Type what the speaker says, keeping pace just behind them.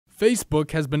Facebook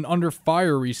has been under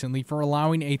fire recently for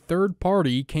allowing a third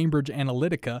party, Cambridge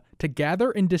Analytica, to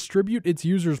gather and distribute its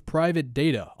users' private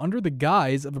data under the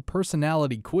guise of a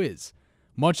personality quiz.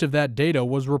 Much of that data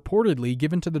was reportedly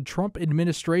given to the Trump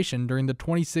administration during the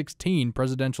 2016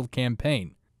 presidential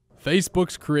campaign.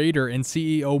 Facebook's creator and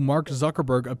CEO Mark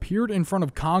Zuckerberg appeared in front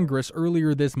of Congress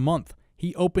earlier this month.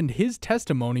 He opened his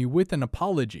testimony with an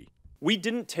apology. We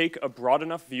didn't take a broad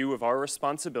enough view of our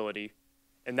responsibility,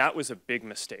 and that was a big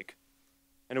mistake.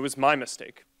 And it was my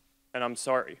mistake, and I'm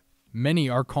sorry. Many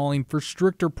are calling for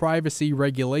stricter privacy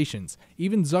regulations.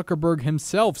 Even Zuckerberg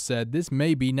himself said this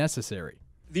may be necessary.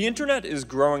 The internet is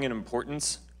growing in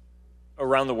importance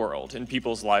around the world in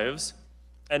people's lives,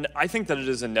 and I think that it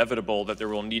is inevitable that there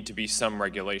will need to be some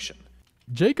regulation.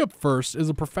 Jacob First is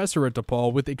a professor at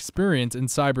DePaul with experience in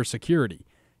cybersecurity.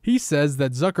 He says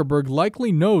that Zuckerberg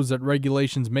likely knows that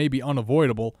regulations may be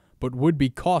unavoidable, but would be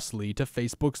costly to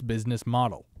Facebook's business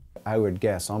model. I would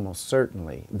guess almost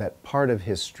certainly that part of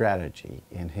his strategy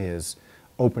in his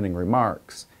opening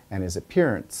remarks and his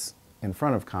appearance in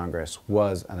front of Congress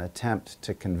was an attempt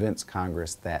to convince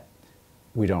Congress that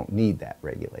we don't need that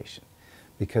regulation,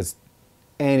 because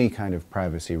any kind of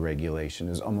privacy regulation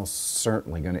is almost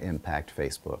certainly going to impact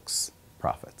Facebook's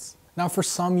profits. Now, for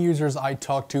some users I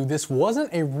talked to, this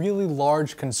wasn't a really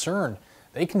large concern.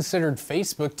 They considered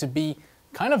Facebook to be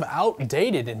kind of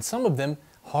outdated, and some of them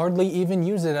hardly even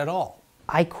use it at all.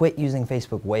 I quit using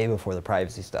Facebook way before the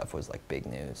privacy stuff was like big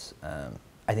news.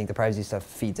 I think the privacy stuff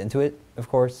feeds into it, of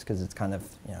course, because it's kind of,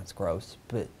 it's gross,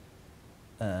 but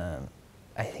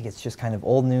I think it's just kind of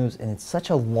old news, and it's such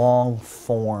a long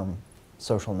form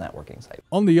social networking site.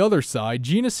 On the other side,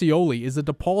 Gina Scioli is a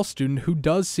DePaul student who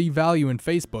does see value in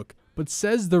Facebook, but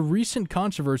says the recent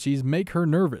controversies make her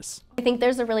nervous. I think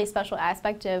there's a really special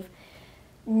aspect of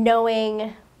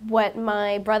knowing what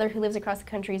my brother who lives across the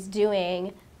country is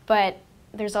doing, but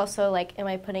there's also like, am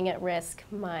I putting at risk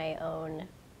my own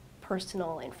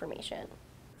personal information?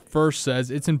 First says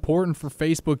it's important for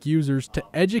Facebook users to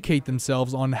educate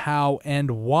themselves on how and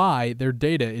why their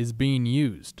data is being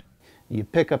used. You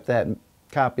pick up that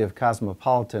copy of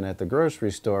Cosmopolitan at the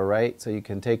grocery store, right? So you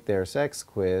can take their sex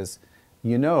quiz.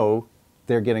 You know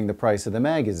they're getting the price of the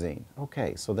magazine.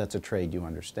 Okay, so that's a trade you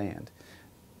understand.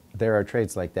 There are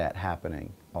trades like that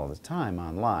happening all the time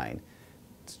online.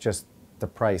 It's just the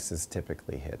price is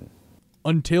typically hidden.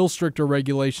 Until stricter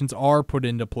regulations are put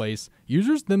into place,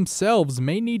 users themselves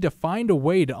may need to find a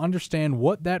way to understand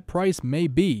what that price may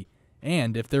be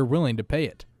and if they're willing to pay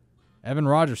it. Evan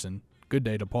Rogerson, Good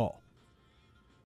Day DePaul.